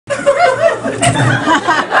No,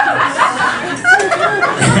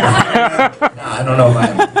 I don't know if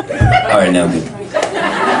I'm... Alright, now good.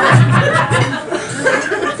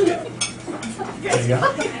 There you go.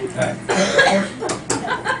 Alright.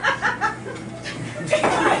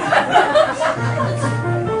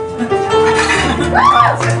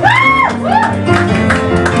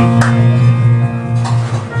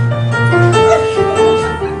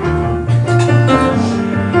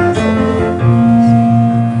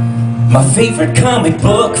 My favorite comic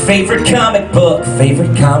book, favorite comic book,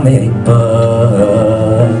 favorite comic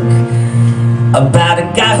book. About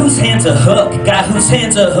a guy whose hand's a hook, guy whose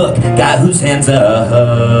hand's a hook, guy whose hand's a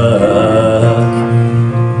hook.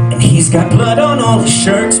 And he's got blood on all his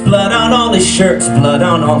shirts, blood on all his shirts, blood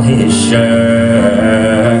on all his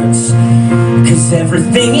shirts. 'Cause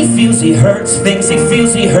everything he feels he hurts, things he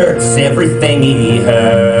feels he hurts, everything he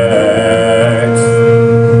hurts.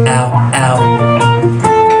 Ow, ow.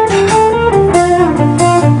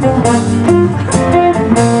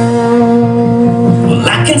 Well, I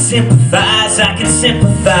can sympathize, I can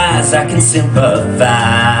sympathize, I can sympathize.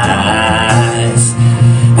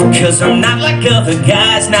 Because I'm not like other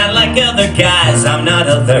guys, not like other guys, I'm not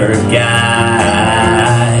other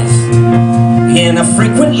guys. And I've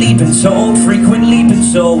frequently been told, frequently been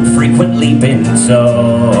told, frequently been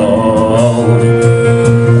told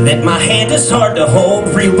that my hand is hard to hold,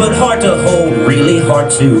 real but hard to hold, really hard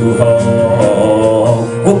to hold.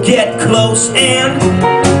 Well, get close and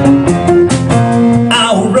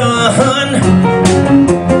I'll run.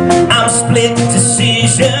 I'm a split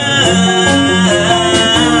decision.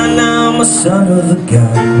 I'm a son of a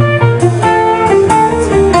gun.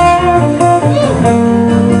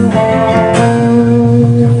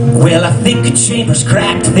 Well, I think a chamber's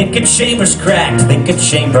cracked, think a chamber's cracked, think a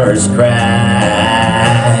chamber's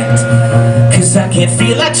cracked. 'Cause I can't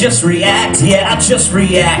feel, I just react, yeah, I just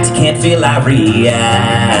react, can't feel, I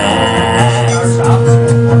react.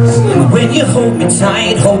 When you hold me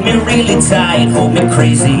tight, hold me really tight, hold me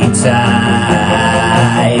crazy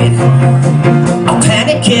tight. I'll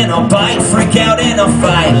panic and I'll bite, freak out and I'll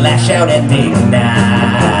fight, lash out and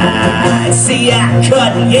ignite. See, I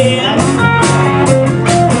cut, yeah,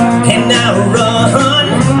 and I run.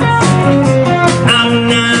 I'm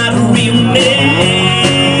not a real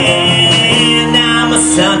man, I'm a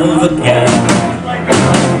son of a gun.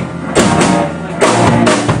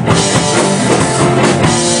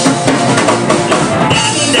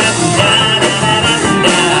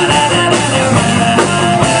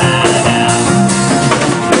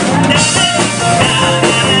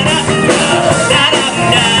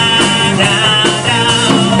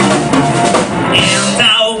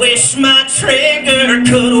 My trigger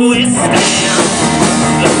could withstand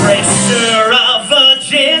the pressure of a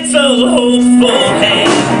gentle, hopeful hand.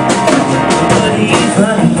 But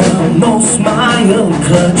even the most mild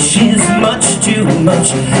clutch is much too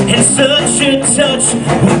much, and such a touch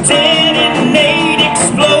will detonate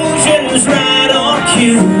explosions right on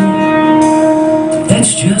cue.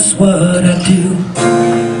 That's just what I do.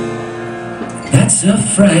 That's a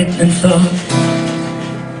frightening thought,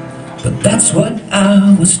 but that's what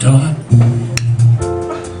I was taught.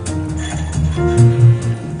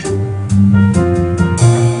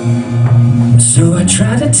 So I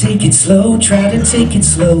try to take it slow, try to take it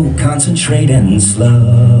slow, concentrate and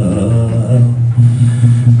slow.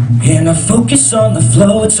 And I focus on the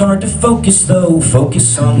flow, it's hard to focus though,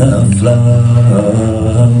 focus on the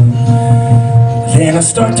flow. Then I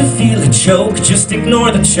start to feel a choke, just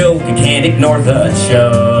ignore the choke, I can't ignore the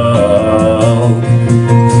choke.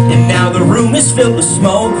 And now the room is filled with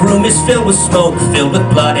smoke, room is filled with smoke, filled with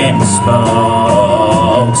blood and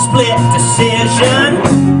smoke. Split decision,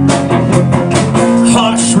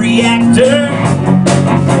 harsh reactor.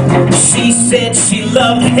 She said she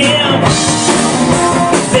loved him,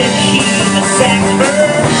 then he attacked her.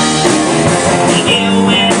 Yeah,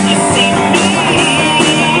 when you see me,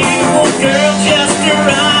 oh girl, just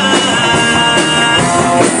arise,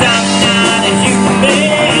 'cause I'm not a human.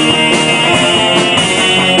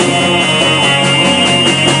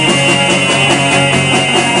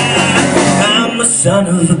 Son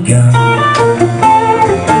of a gun.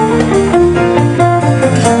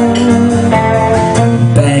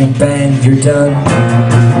 Bang, bang, you're done.